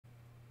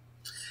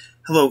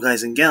Hello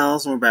guys and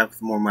gals, and we're back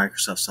with more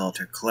Microsoft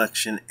Solitaire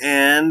Collection,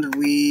 and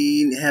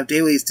we have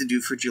dailies to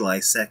do for July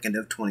 2nd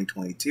of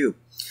 2022.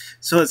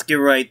 So let's get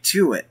right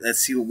to it. Let's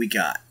see what we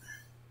got.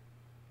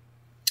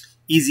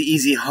 Easy,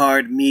 easy,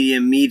 hard,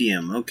 medium,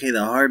 medium. Okay,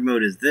 the hard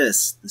mode is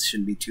this. This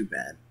shouldn't be too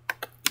bad.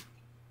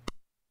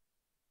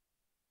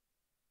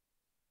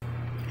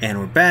 And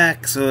we're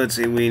back, so let's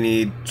say we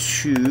need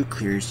 2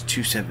 clears,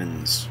 2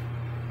 sevens.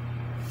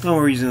 Oh,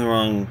 we're using the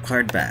wrong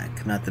card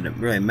back. Not that it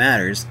really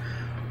matters.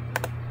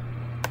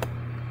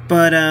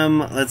 But,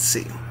 let's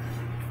see.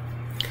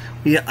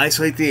 We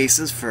isolate the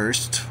aces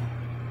first.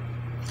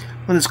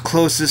 One that's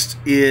closest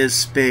is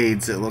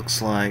spades, it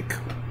looks like.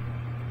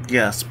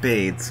 Yeah,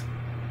 spades.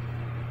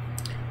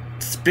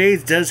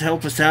 Spades does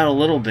help us out a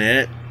little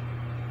bit.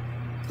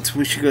 So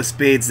we should go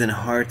spades then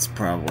hearts,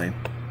 probably.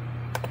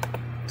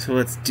 So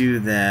let's do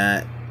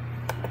that.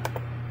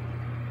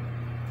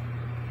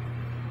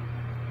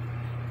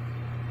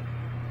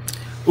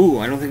 Ooh,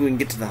 I don't think we can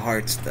get to the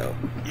hearts, though.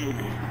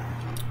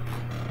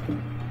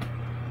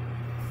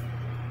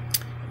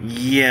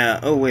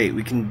 Yeah, oh wait,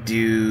 we can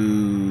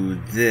do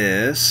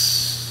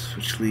this,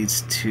 which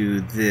leads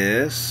to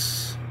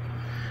this.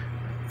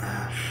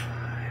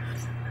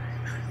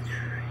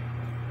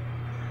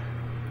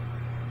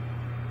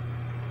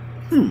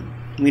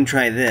 We can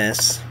try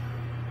this.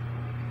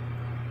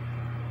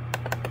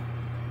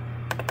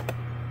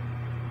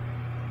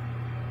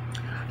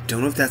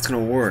 Don't know if that's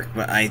gonna work,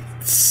 but I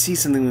see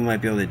something we might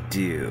be able to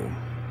do.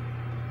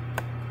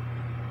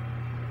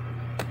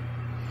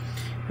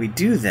 If we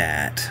do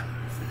that,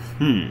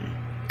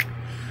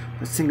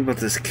 let's think about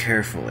this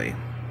carefully.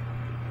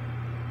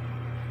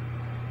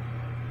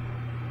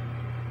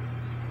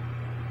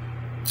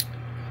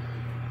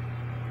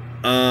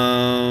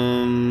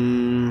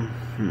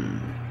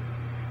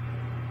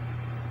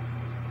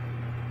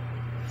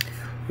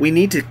 We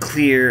need to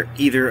clear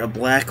either a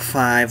black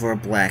 5 or a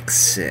black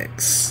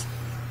 6.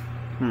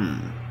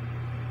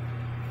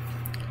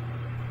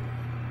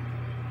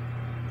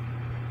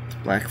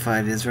 Black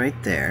 5 is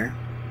right there.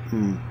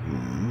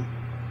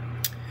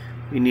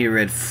 We need a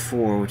red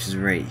 4, which is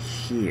right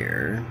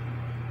here.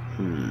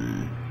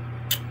 I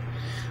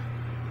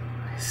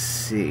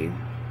see.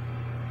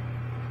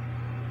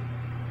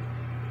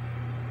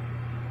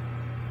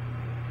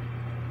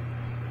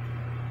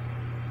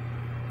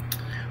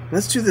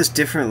 Let's do this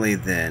differently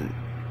then,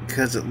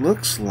 because it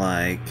looks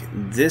like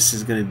this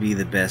is going to be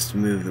the best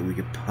move that we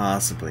could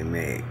possibly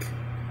make.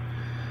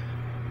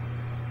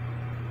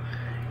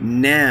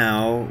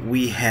 Now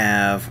we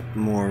have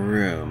more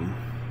room.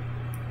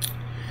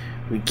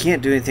 We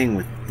can't do anything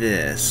with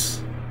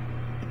this,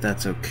 but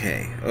that's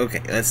okay.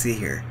 Okay, let's see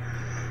here.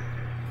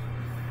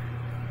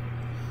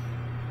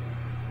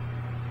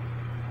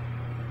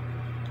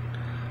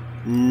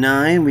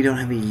 Nine we don't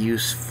have a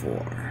use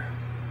for.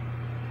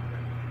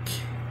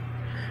 Okay.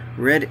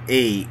 Red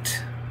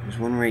 8. There's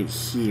one right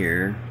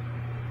here.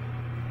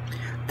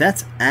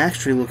 That's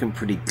actually looking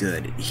pretty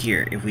good.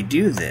 Here, if we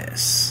do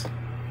this,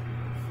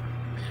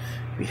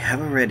 we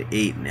have a red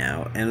 8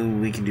 now, and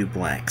we can do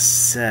black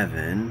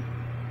 7.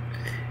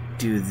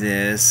 Do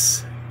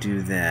this,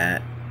 do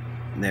that.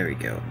 There we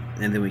go.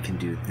 And then we can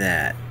do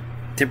that.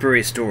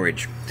 Temporary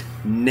storage.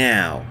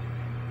 Now,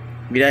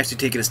 we'd actually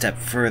take it a step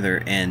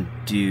further and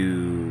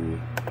do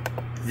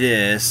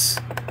this.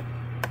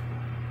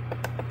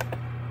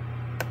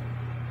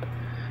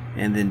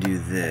 And then do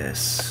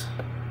this.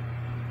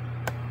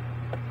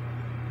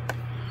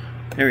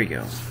 There we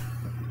go.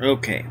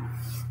 Okay.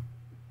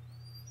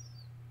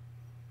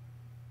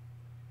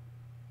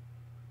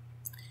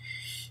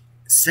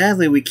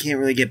 Sadly, we can't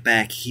really get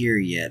back here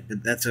yet,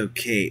 but that's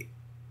okay.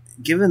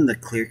 Given the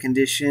clear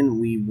condition,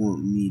 we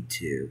won't need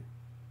to.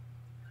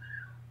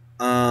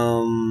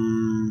 I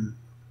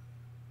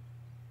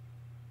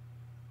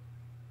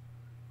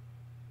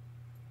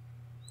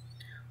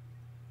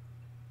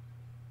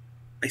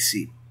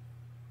see.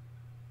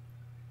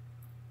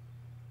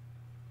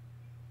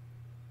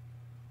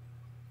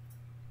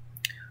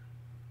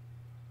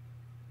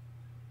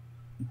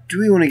 Do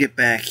we want to get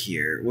back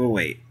here? Well,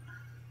 wait.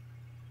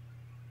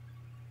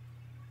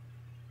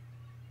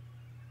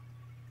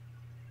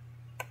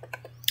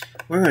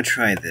 We're going to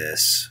try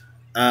this.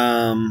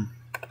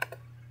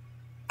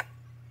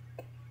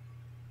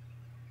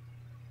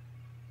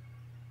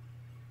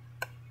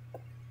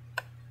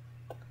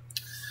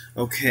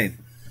 Okay.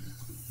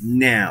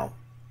 Now,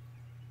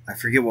 I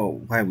forget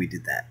why we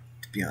did that,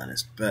 to be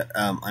honest, but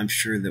I'm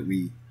sure that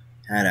we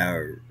had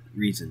our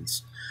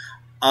reasons.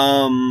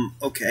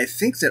 Okay, I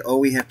think that all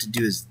we have to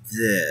do is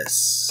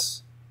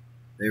this.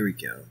 There we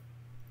go.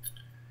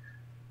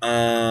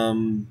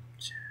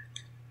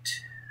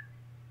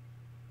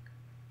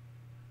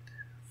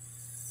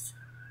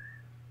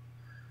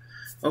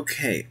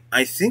 Okay,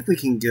 I think we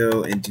can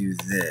go and do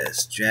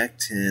this. Jack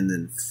 10,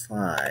 then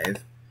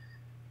 5.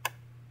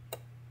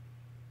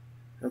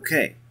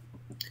 Okay.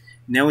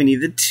 Now we need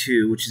the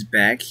 2, which is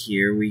back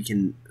here. We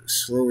can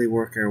slowly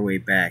work our way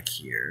back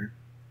here.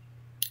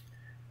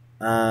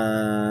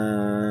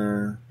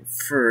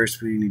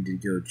 First, we need to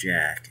go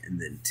Jack, and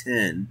then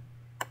 10.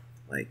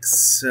 like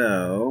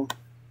so.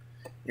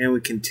 And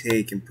we can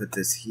take and put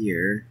this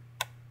here.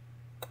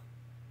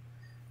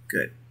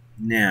 Good.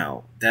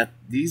 Now that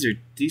these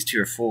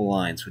two are full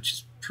lines, which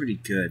is pretty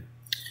good.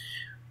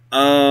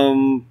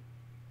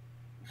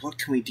 What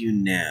can we do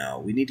now?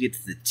 We need to get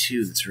to the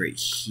 2 that's right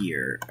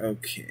here.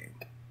 Okay.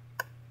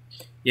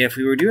 Yeah, if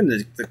we were doing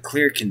the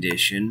clear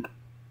condition,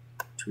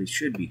 which we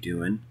should be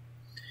doing,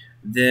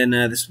 then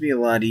this would be a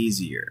lot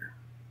easier.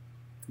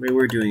 The way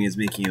we're doing is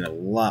making it a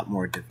lot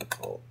more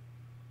difficult.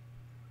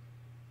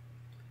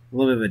 A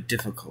little bit of a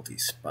difficulty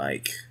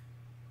spike,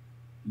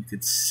 you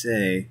could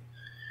say.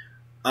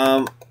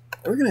 We're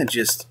gonna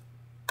just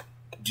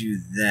do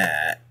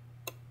that.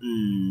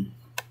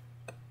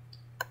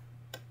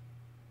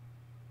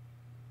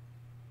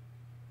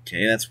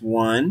 Okay, that's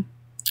 1.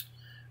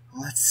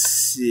 Let's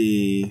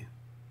see.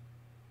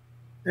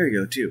 There we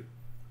go, 2.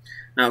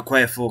 Not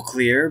quite a full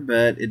clear,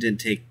 but it didn't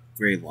take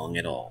very long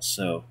at all,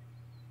 so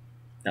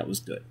that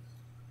was good.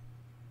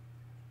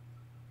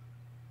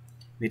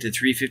 Made to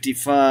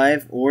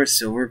 355 or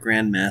Silver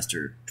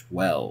Grandmaster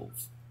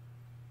 12.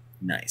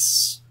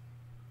 Nice.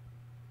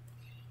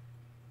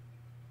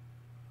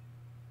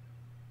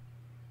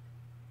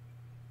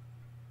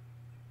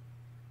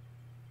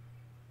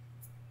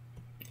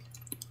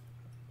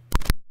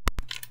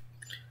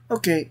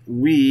 Okay,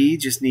 we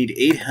just need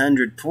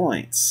 800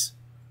 points.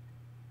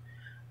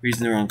 We're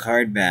using the wrong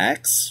card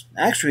backs.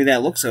 Actually,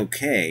 that looks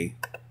okay,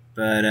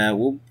 but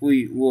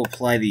we'll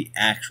apply the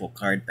actual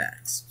card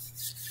backs.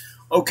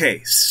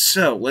 Okay,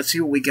 so let's see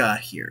what we got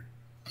here.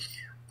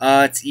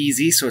 It's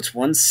easy, so it's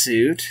 1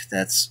 suit.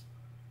 That's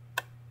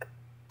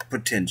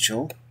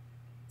potential,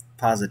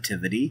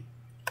 positivity,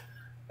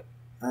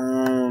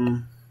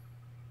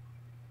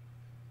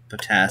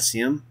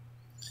 potassium.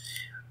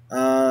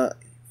 4,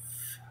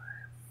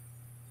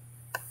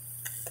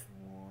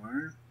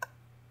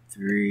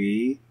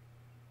 3,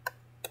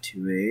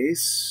 2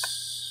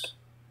 ace.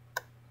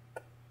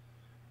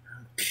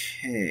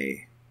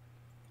 Okay.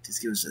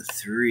 Just gives us a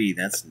 3.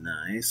 That's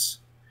nice.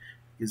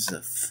 Gives us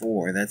a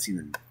 4. That's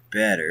even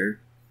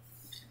better.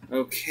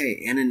 Okay,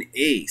 and an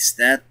ace.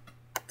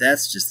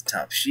 That's just the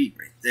top sheet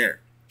right there.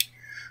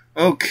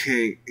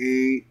 Okay,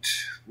 8.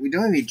 We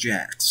don't have any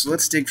jacks, so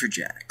let's dig for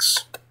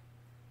jacks.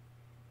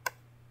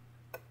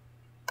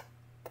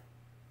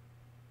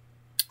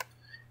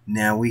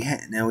 Now we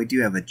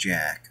do have a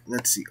jack.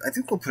 Let's see. I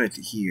think we'll put it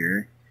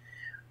here.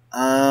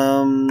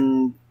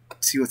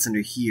 See what's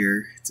under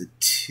here. It's a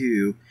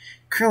 2.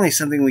 Currently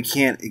something we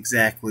can't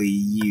exactly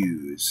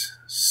use.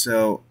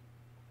 So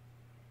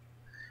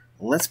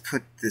let's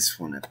put this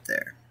one up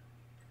there.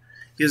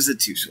 Gives us a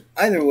 2. So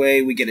either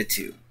way, we get a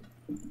 2.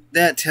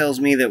 That tells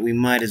me that we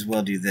might as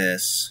well do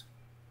this.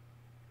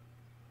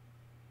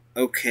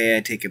 Okay,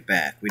 I take it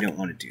back. We don't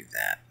want to do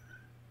that.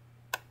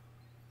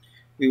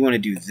 We want to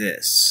do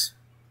this.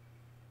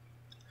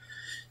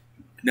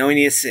 Now we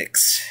need a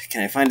 6.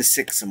 Can I find a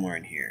 6 somewhere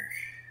in here?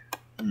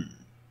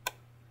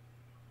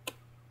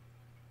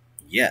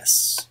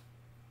 Yes.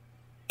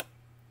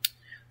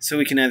 So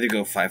we can either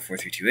go 5, 4,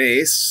 3, 2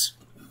 ace,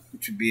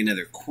 which would be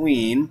another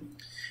queen.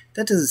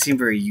 That doesn't seem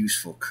very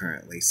useful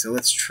currently, so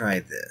let's try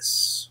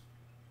this.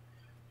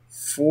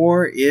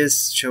 4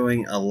 is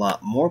showing a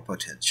lot more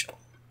potential.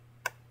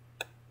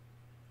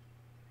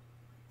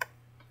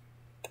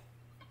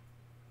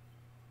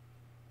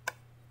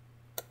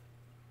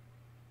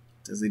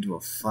 Does lead to a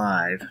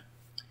 5.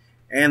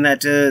 And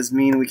that does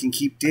mean we can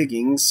keep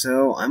digging,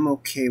 so I'm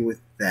okay with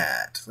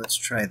that. Let's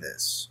try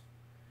this.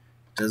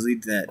 Does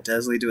lead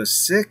to a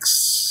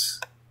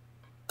 6.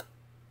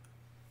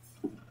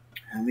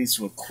 That leads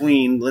to a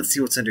queen. Let's see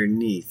what's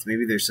underneath.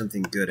 Maybe there's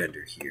something good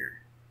under here.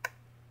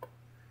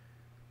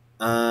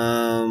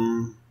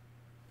 Not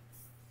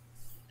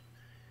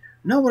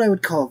what I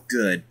would call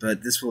good,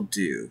 but this will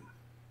do.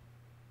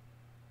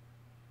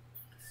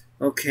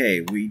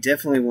 Okay, we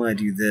definitely want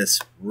to do this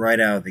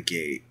right out of the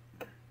gate.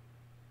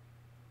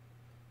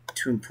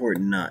 Too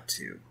important not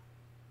to.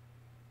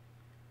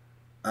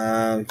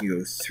 We can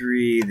go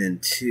 3, then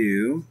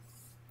 2,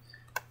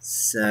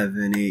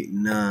 7, 8,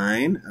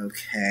 9.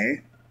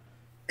 Okay.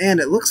 And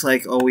it looks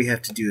like all we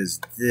have to do is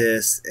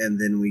this, and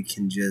then we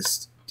can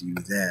just do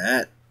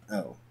that.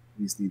 Oh,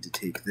 we just need to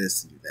take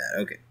this and do that.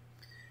 Okay.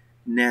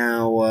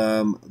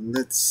 Now,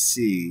 let's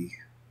see.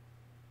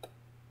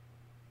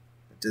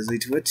 It does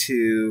lead to a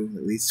 2.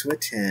 It leads to a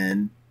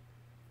 10.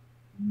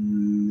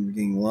 We're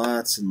getting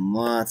lots and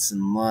lots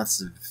and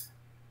lots of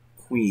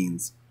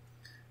queens.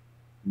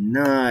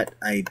 Not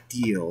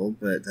ideal,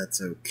 but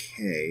that's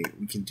okay.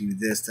 We can do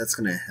this. That's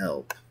going to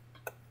help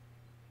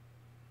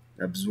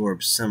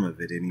absorb some of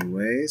it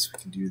anyways. We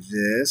can do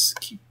this.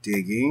 Keep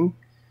digging.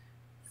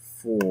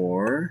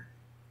 4,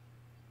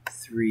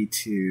 3,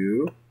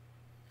 2,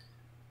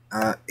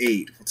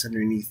 8. What's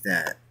underneath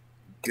that?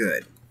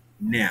 Good.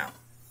 Now,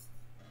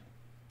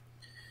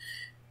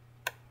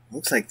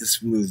 looks like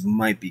this move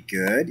might be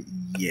good.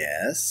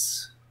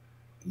 Yes.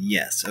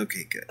 Yes.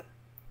 Okay, good.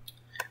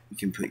 We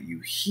can put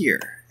you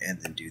here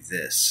and then do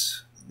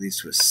this. At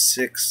least with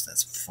 6,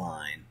 that's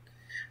fine.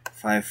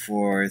 5,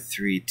 4,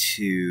 3,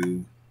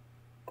 2.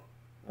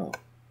 Oh.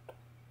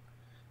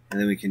 And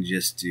then we can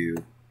just do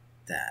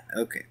that.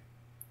 Okay.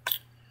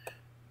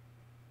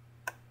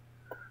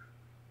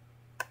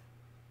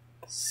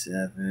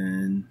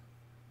 7.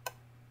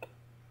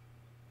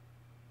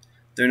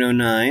 There are no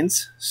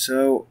 9s,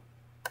 so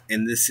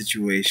in this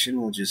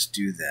situation, we'll just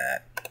do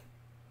that.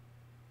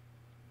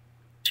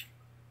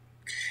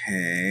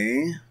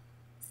 Okay.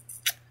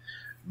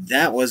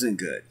 That wasn't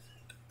good,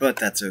 but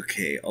that's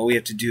okay. All we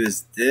have to do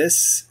is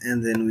this,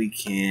 and then we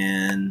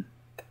can...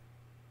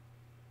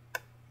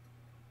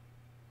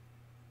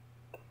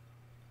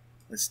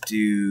 Let's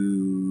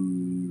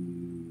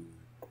do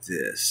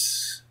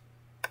this.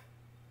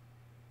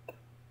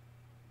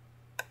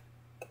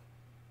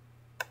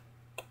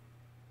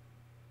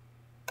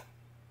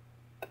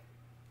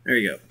 There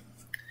you go.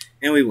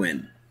 And we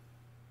win.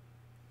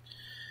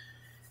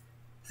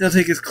 That'll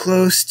take us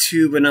close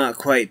to, but not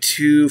quite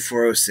to,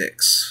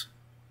 406.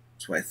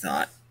 That's what I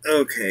thought.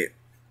 Okay.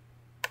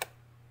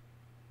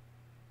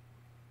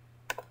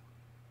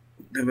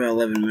 About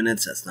 11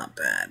 minutes, that's not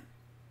bad.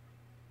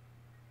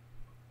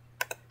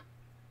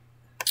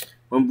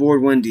 One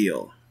board, one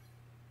deal.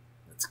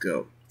 Let's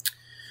go.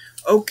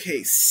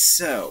 Okay,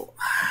 so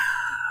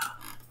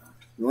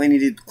we only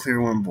needed to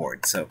clear one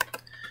board, so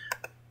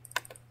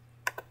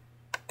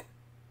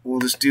we'll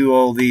just do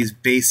all these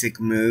basic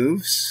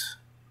moves.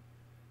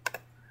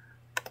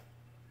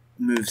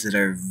 Moves that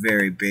are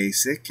very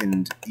basic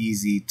and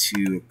easy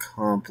to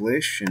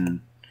accomplish, and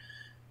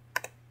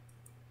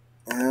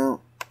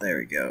well, there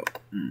we go.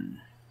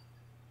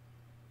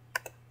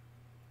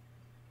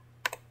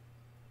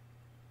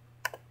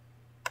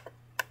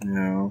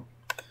 No.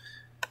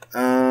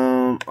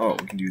 Oh,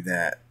 we can do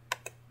that.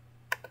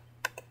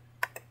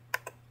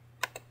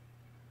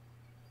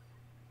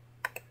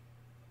 I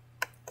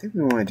think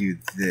we want to do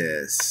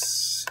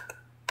this.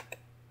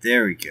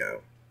 There we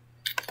go.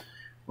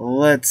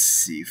 Let's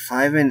see,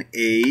 5 and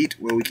 8.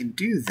 Well, we can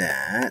do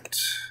that.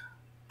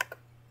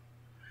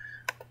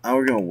 Oh,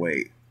 we're gonna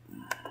wait.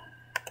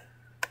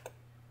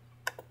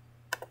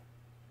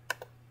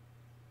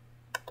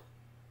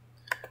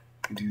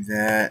 We can do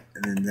that,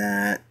 and then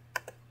that.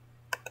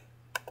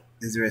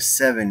 Is there a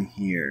 7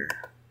 here?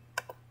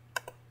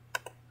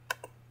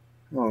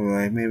 Oh,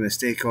 I made a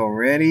mistake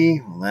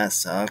already? Well, that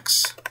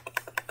sucks.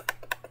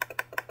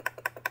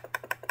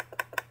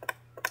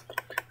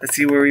 Let's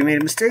see where we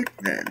made a mistake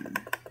then.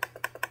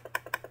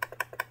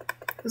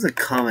 It was a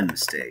common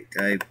mistake.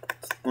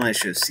 One I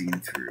should have seen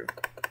through.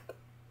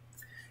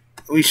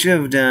 We should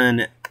have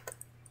done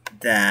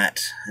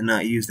that and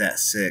not used that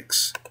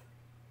 6.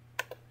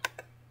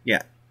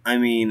 Yeah, I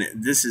mean,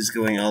 this is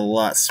going a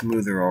lot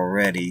smoother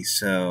already,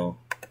 so...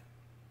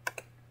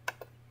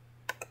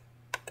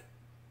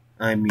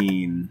 I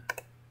mean...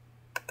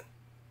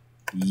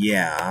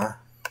 yeah.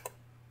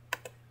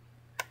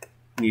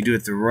 When you do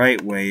it the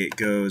right way, it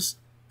goes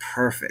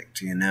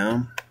perfect, you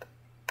know?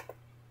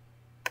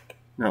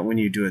 Not when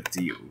you do it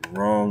the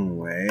wrong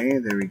way.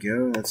 There we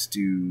go. Let's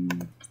do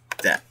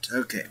that.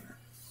 Okay.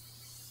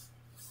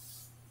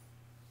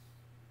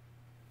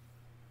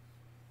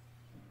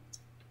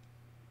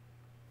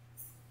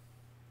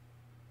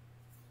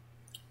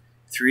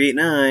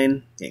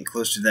 $389. Getting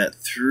close to that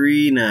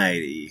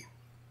 $390.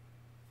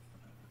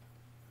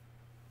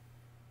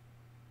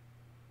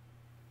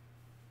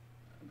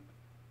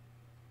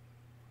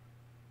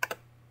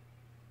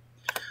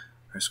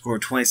 Our score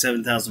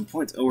 27,000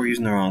 points. Oh, we're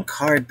using the wrong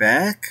card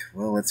back.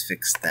 Well, let's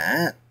fix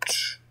that.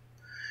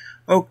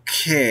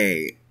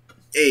 Okay.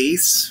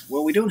 Ace.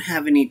 Well, we don't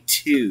have any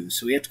 2s,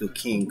 so we have to go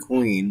king,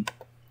 queen.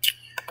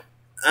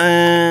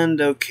 And,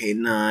 okay,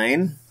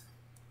 9.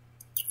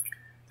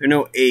 There are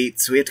no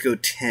 8s, so we have to go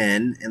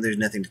 10, and there's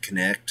nothing to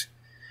connect.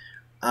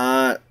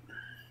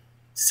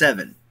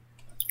 7.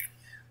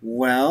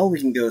 Well,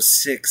 we can go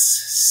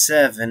 6,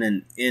 7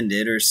 and end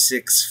it, or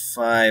 6,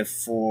 5,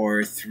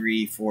 4,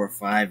 3, 4,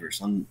 5, or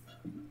something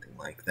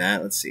like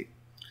that. Let's see.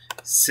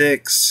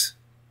 6,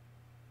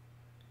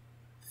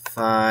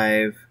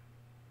 5,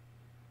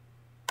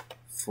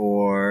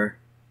 4.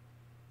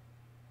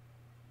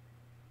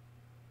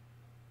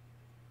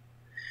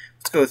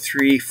 Let's go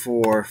 3,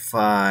 4,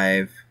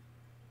 5,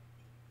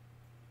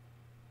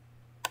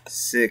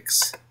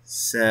 6,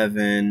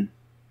 7.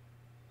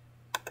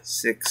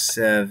 6,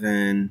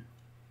 7,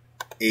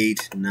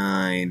 8,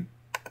 9,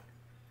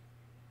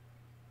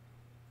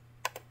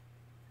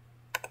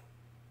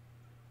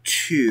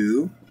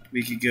 2.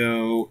 We could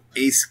go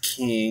ace,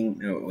 king.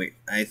 No, wait.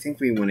 I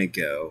think we want to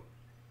go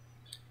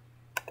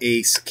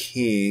ace,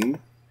 king,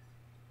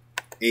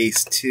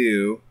 ace,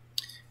 2.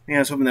 Yeah, I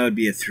was hoping that would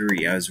be a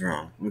 3. I was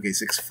wrong. Okay,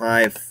 6,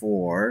 5,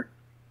 4,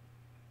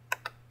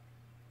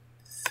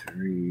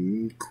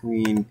 3,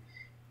 queen,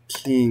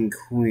 king,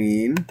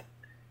 queen.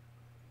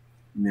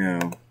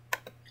 No.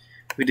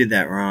 We did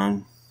that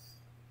wrong.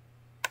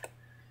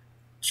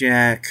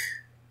 Jack.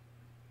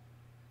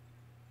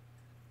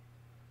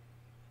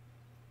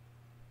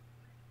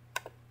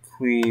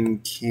 Queen,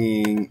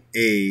 king,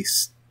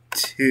 ace,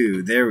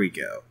 2. There we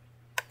go.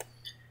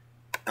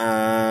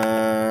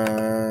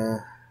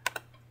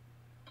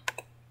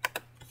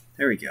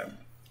 There we go.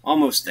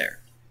 Almost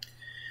there.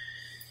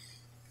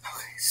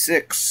 Okay,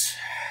 6.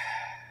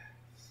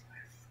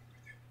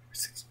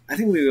 I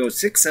think we go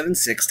 6, 7,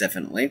 6,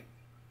 definitely.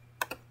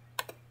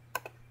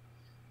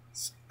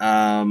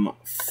 5,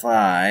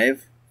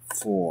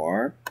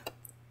 4.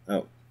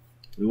 Oh,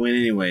 we win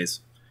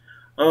anyways.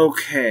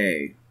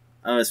 Okay.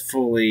 I was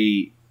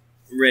fully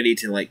ready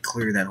to, like,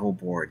 clear that whole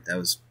board. That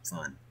was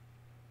fun.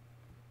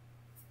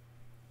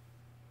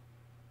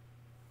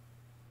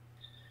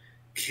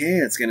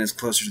 Okay, that's getting us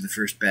closer to the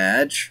first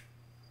badge.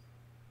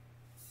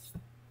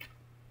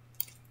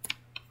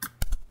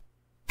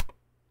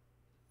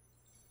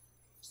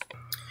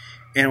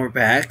 And we're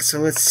back, so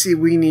let's see,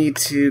 we need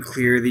to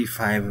clear the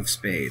 5 of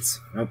spades.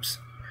 Oops.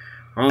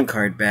 Wrong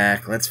card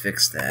back. Let's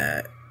fix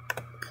that.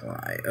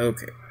 Apply.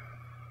 Okay.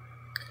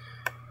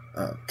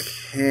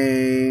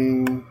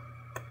 Okay.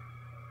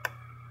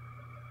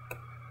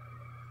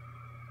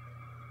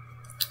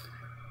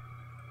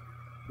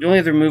 The only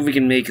other move we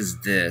can make is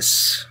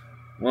this.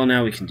 Well,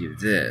 now we can do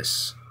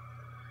this.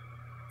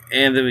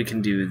 And then we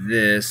can do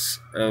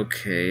this.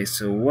 Okay,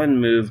 so one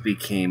move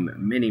became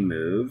many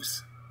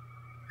moves.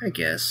 I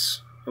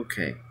guess.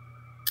 Okay.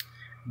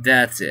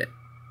 That's it.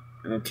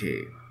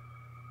 Okay.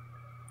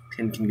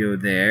 10 can go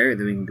there.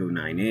 Then we can go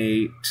 9,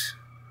 8.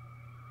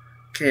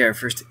 Okay, our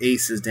first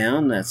ace is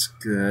down. That's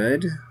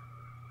good.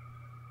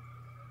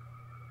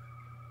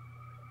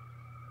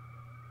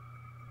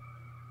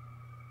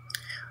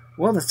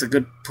 Well, that's a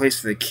good place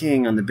for the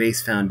king on the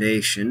base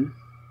foundation.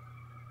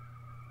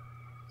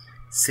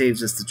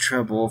 Saves us the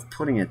trouble of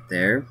putting it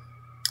there.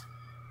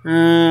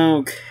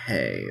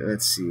 Okay,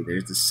 let's see.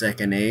 There's the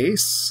second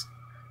ace.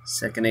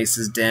 Second ace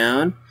is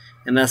down.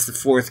 And that's the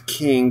fourth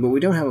king, but we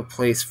don't have a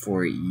place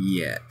for it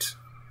yet.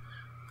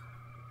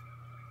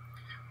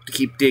 We'll have to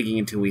keep digging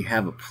until we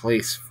have a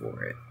place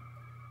for it.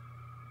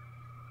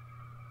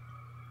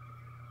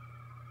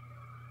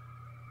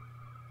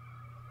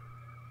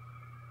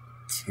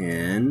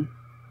 Ten.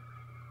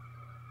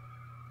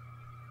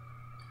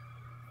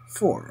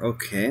 4,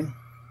 okay.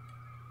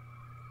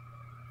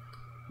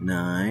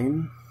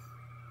 9.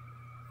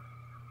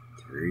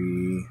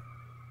 3.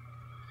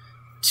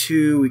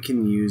 2, we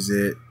can use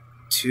it.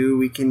 2,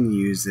 we can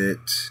use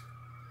it.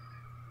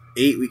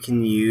 8, we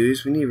can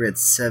use. We need red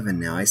 7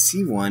 now. I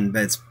see one,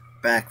 but it's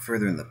back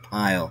further in the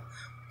pile.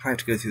 Probably have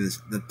to go through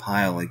the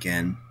pile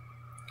again.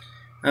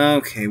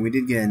 Okay, we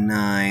did get a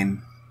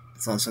 9.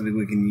 It's not something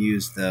we can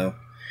use, though.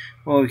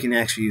 Well, we can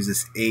actually use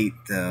this 8,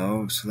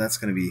 though, so that's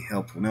going to be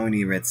helpful. Now we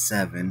need red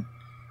 7.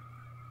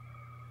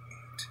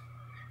 8.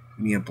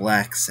 We need a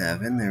black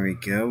 7. There we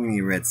go. We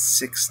need red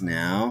 6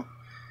 now.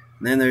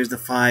 And then there's the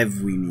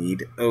 5 we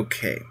need.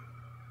 Okay.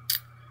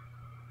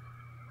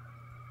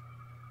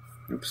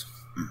 Oops.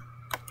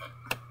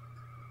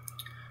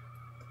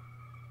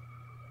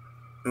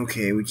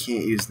 Okay, we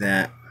can't use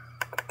that.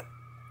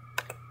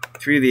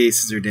 3 of the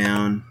aces are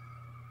down.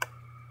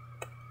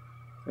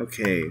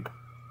 Okay.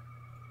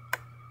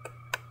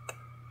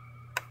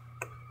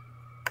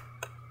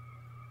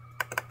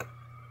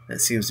 That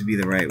seems to be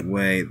the right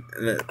way.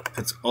 That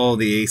puts all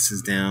the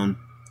aces down.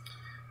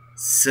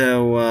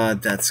 So,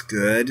 that's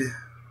good.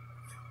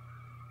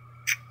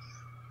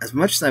 As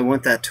much as I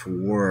want that to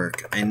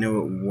work, I know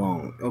it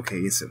won't. Okay,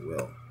 yes it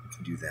will. We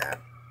can do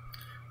that.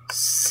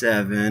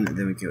 7, and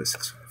then we go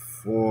 6, 5,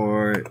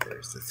 4.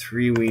 There's the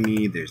 3 we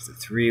need. There's the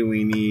 3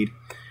 we need.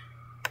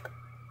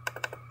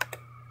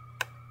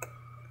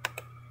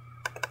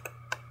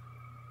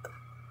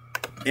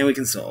 And we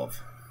can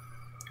solve.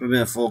 We've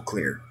been a full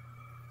clear.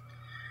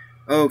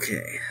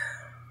 Okay.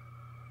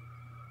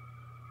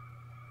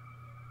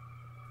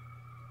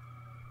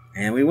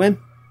 And we win.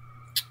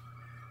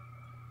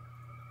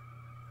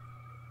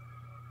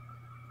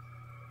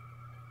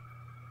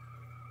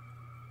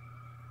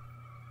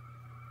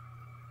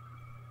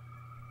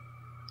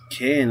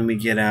 Okay, and we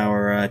get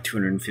our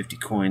 250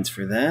 coins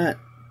for that.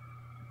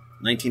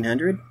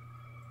 1900?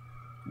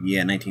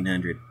 Yeah,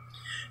 1900.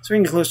 So we're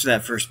getting close to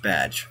that first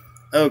badge.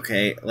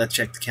 Okay, let's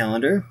check the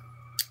calendar.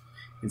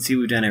 You can see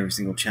we've done every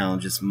single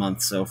challenge this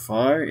month so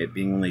far, it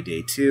being only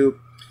day 2.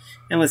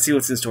 And let's see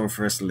what's in store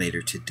for us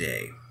later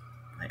today.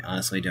 I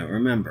honestly don't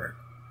remember.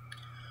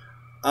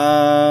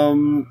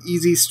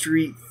 Easy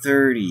Street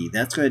 30.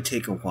 That's going to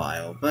take a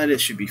while, but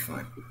it should be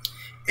fun.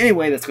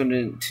 Anyway, that's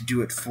going to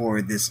do it for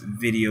this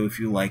video. If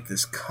you like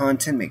this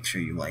content, make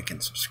sure you like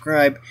and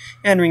subscribe,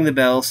 and ring the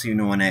bell so you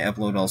know when I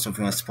upload. Also, if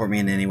you want to support me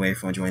in any way,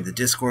 if you want to join the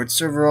Discord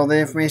server, all the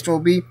information will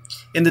be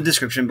in the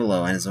description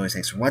below. And as always,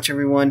 thanks for watching,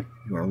 everyone.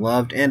 You are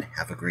loved, and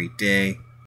have a great day.